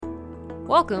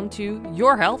Welcome to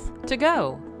Your Health to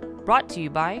Go, brought to you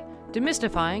by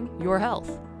Demystifying Your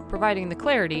Health, providing the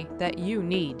clarity that you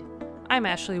need. I'm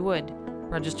Ashley Wood,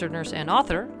 registered nurse and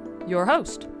author, your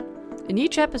host. In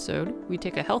each episode, we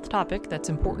take a health topic that's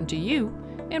important to you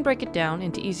and break it down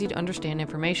into easy to understand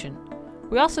information.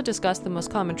 We also discuss the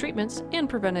most common treatments and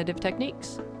preventative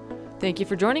techniques. Thank you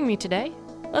for joining me today.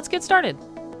 Let's get started.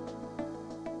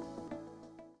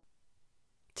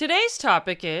 Today's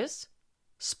topic is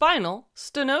spinal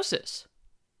stenosis.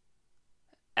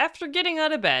 After getting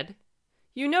out of bed,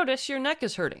 you notice your neck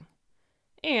is hurting,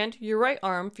 and your right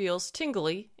arm feels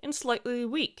tingly and slightly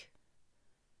weak.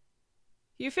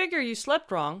 You figure you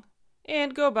slept wrong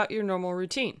and go about your normal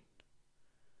routine.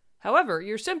 However,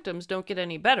 your symptoms don't get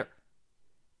any better.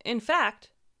 In fact,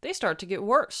 they start to get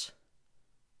worse.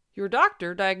 Your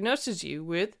doctor diagnoses you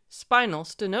with spinal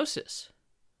stenosis.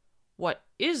 What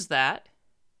is that?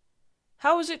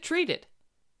 How is it treated?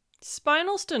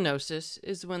 Spinal stenosis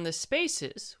is when the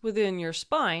spaces within your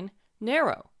spine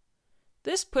narrow.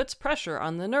 This puts pressure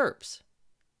on the nerves.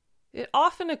 It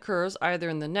often occurs either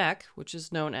in the neck, which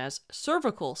is known as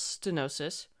cervical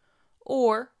stenosis,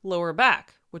 or lower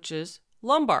back, which is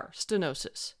lumbar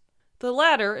stenosis. The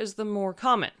latter is the more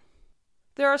common.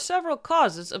 There are several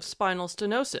causes of spinal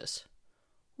stenosis.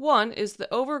 One is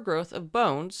the overgrowth of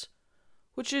bones,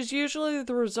 which is usually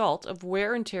the result of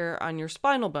wear and tear on your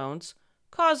spinal bones,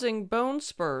 causing bone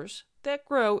spurs that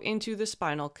grow into the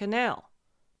spinal canal.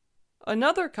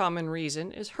 Another common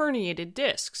reason is herniated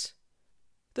discs.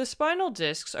 The spinal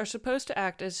discs are supposed to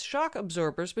act as shock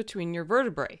absorbers between your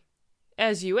vertebrae.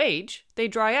 As you age, they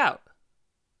dry out,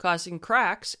 causing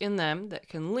cracks in them that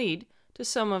can lead to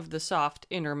some of the soft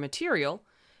inner material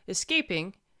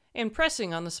escaping and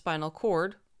pressing on the spinal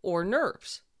cord or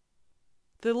nerves.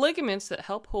 The ligaments that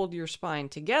help hold your spine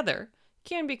together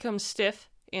can become stiff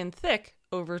and thick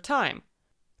over time.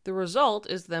 The result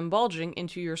is them bulging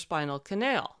into your spinal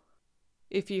canal.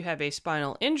 If you have a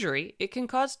spinal injury, it can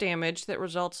cause damage that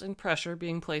results in pressure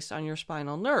being placed on your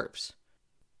spinal nerves.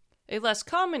 A less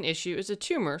common issue is a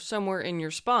tumor somewhere in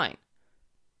your spine.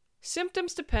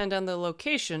 Symptoms depend on the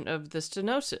location of the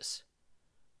stenosis.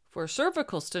 For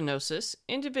cervical stenosis,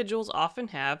 individuals often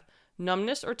have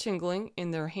numbness or tingling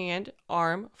in their hand,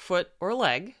 arm, foot, or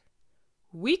leg,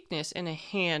 weakness in a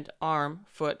hand, arm,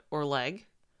 foot, or leg,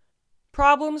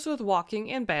 problems with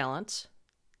walking and balance,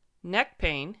 neck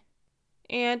pain,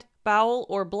 and bowel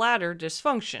or bladder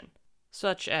dysfunction,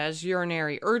 such as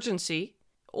urinary urgency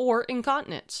or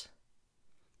incontinence.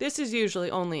 This is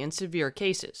usually only in severe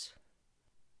cases.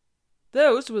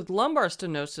 Those with lumbar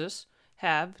stenosis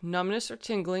have numbness or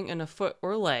tingling in a foot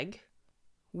or leg,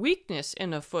 weakness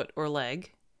in a foot or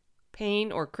leg,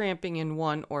 pain or cramping in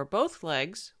one or both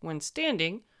legs when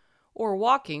standing or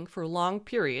walking for long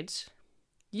periods.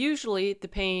 Usually the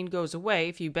pain goes away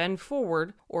if you bend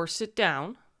forward or sit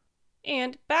down,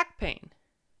 and back pain.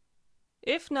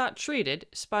 If not treated,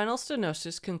 spinal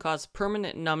stenosis can cause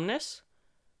permanent numbness,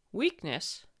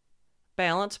 weakness,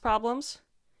 balance problems,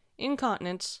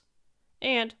 incontinence,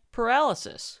 and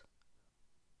paralysis.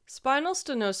 Spinal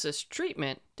stenosis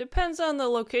treatment depends on the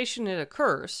location it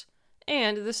occurs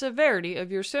and the severity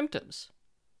of your symptoms.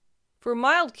 For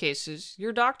mild cases,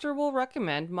 your doctor will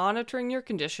recommend monitoring your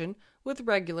condition with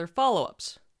regular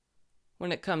follow-ups.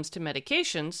 When it comes to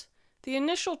medications, the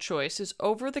initial choice is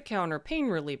over-the-counter pain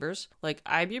relievers like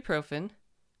ibuprofen,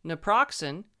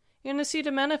 naproxen, and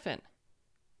acetaminophen.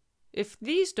 If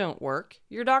these don't work,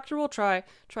 your doctor will try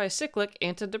tricyclic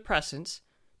antidepressants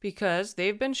because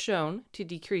they've been shown to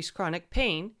decrease chronic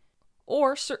pain,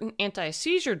 or certain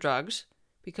anti-seizure drugs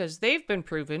because they've been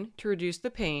proven to reduce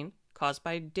the pain caused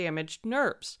by damaged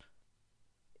nerves.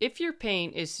 If your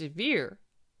pain is severe,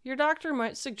 your doctor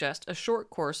might suggest a short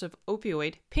course of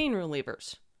opioid pain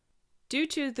relievers. Due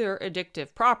to their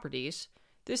addictive properties,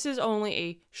 this is only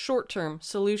a short-term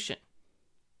solution.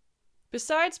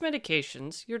 Besides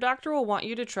medications, your doctor will want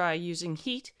you to try using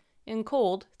heat and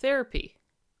cold therapy.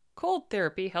 Cold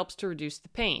therapy helps to reduce the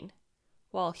pain,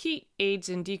 while heat aids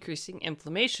in decreasing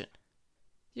inflammation.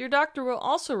 Your doctor will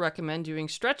also recommend doing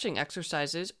stretching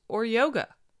exercises or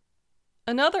yoga.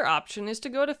 Another option is to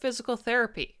go to physical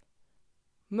therapy.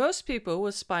 Most people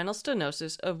with spinal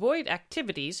stenosis avoid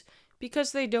activities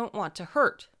because they don't want to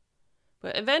hurt,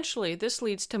 but eventually this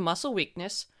leads to muscle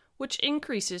weakness, which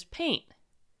increases pain.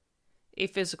 A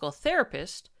physical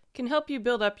therapist can help you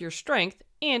build up your strength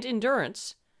and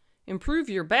endurance, improve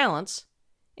your balance,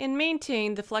 and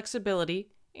maintain the flexibility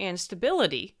and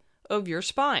stability of your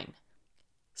spine.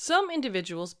 Some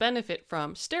individuals benefit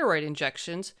from steroid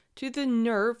injections to the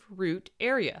nerve root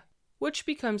area, which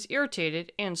becomes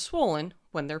irritated and swollen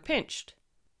when they're pinched.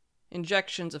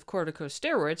 Injections of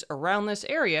corticosteroids around this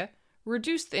area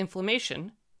reduce the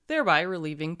inflammation, thereby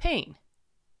relieving pain.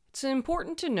 It's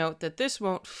important to note that this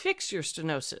won't fix your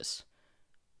stenosis.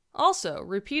 Also,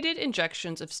 repeated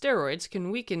injections of steroids can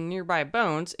weaken nearby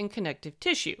bones and connective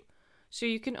tissue, so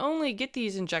you can only get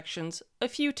these injections a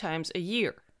few times a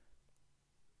year.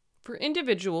 For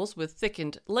individuals with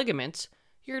thickened ligaments,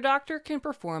 your doctor can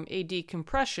perform a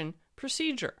decompression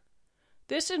procedure.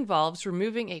 This involves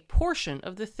removing a portion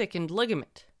of the thickened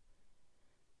ligament.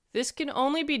 This can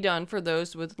only be done for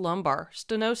those with lumbar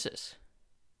stenosis.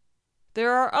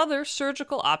 There are other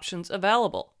surgical options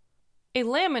available. A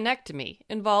laminectomy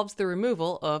involves the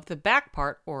removal of the back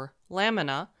part, or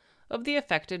lamina, of the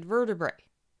affected vertebrae.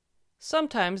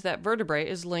 Sometimes that vertebrae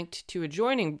is linked to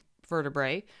adjoining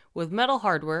vertebrae with metal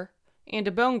hardware and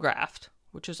a bone graft,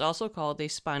 which is also called a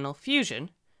spinal fusion.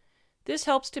 This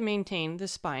helps to maintain the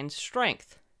spine's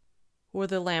strength.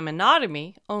 With a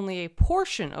laminotomy, only a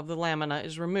portion of the lamina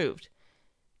is removed,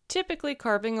 typically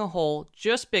carving a hole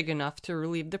just big enough to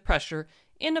relieve the pressure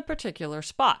in a particular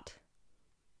spot.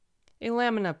 A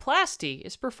laminoplasty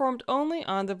is performed only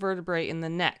on the vertebrae in the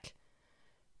neck.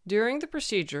 During the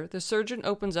procedure, the surgeon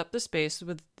opens up the space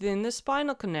within the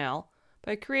spinal canal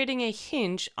by creating a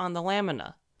hinge on the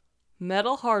lamina.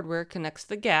 Metal hardware connects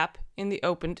the gap in the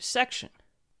opened section.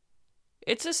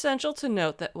 It's essential to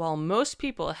note that while most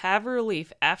people have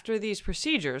relief after these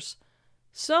procedures,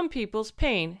 some people's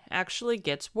pain actually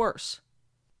gets worse.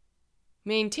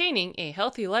 Maintaining a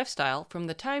healthy lifestyle from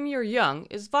the time you're young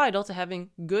is vital to having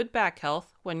good back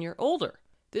health when you're older.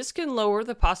 This can lower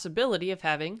the possibility of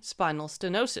having spinal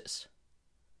stenosis.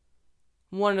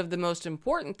 One of the most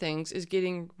important things is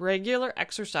getting regular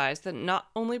exercise that not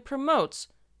only promotes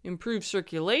improved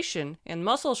circulation and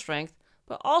muscle strength,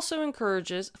 but also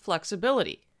encourages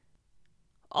flexibility.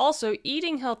 Also,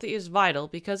 eating healthy is vital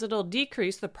because it'll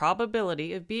decrease the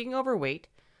probability of being overweight,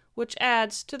 which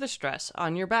adds to the stress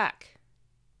on your back.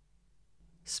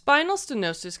 Spinal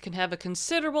stenosis can have a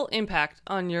considerable impact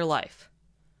on your life.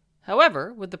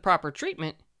 However, with the proper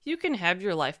treatment, you can have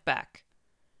your life back.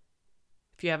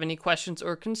 If you have any questions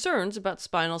or concerns about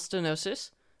spinal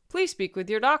stenosis, please speak with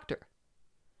your doctor.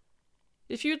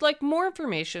 If you'd like more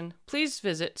information, please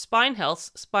visit Spine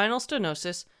Health's Spinal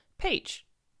Stenosis page.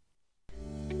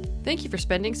 Thank you for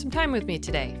spending some time with me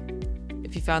today.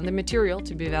 If you found the material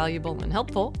to be valuable and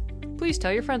helpful, please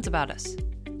tell your friends about us.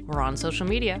 We're on social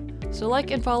media, so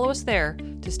like and follow us there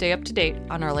to stay up to date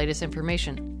on our latest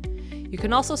information. You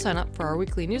can also sign up for our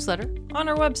weekly newsletter on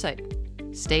our website.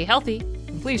 Stay healthy,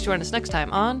 and please join us next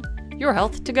time on Your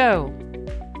Health to Go.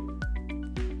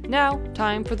 Now,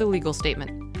 time for the legal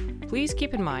statement. Please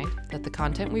keep in mind that the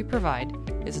content we provide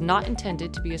is not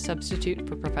intended to be a substitute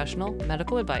for professional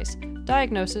medical advice,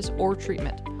 diagnosis, or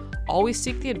treatment. Always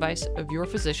seek the advice of your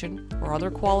physician or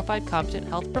other qualified competent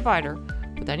health provider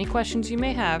with any questions you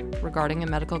may have regarding a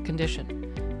medical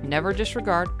condition. Never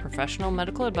disregard professional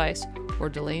medical advice or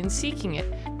delay in seeking it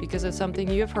because of something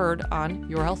you have heard on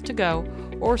Your Health to Go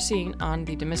or seen on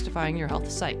the Demystifying Your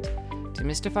Health site.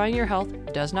 Demystifying Your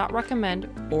Health does not recommend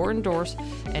or endorse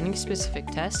any specific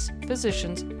tests,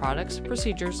 physicians, products,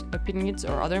 procedures, opinions,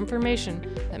 or other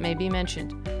information that may be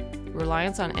mentioned.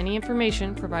 Reliance on any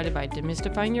information provided by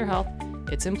Demystifying Your Health,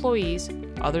 its employees,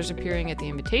 others appearing at the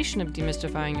invitation of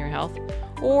Demystifying Your Health,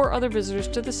 or other visitors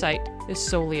to the site is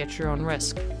solely at your own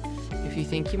risk. If you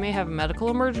think you may have a medical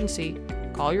emergency,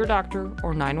 call your doctor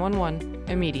or 911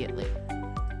 immediately.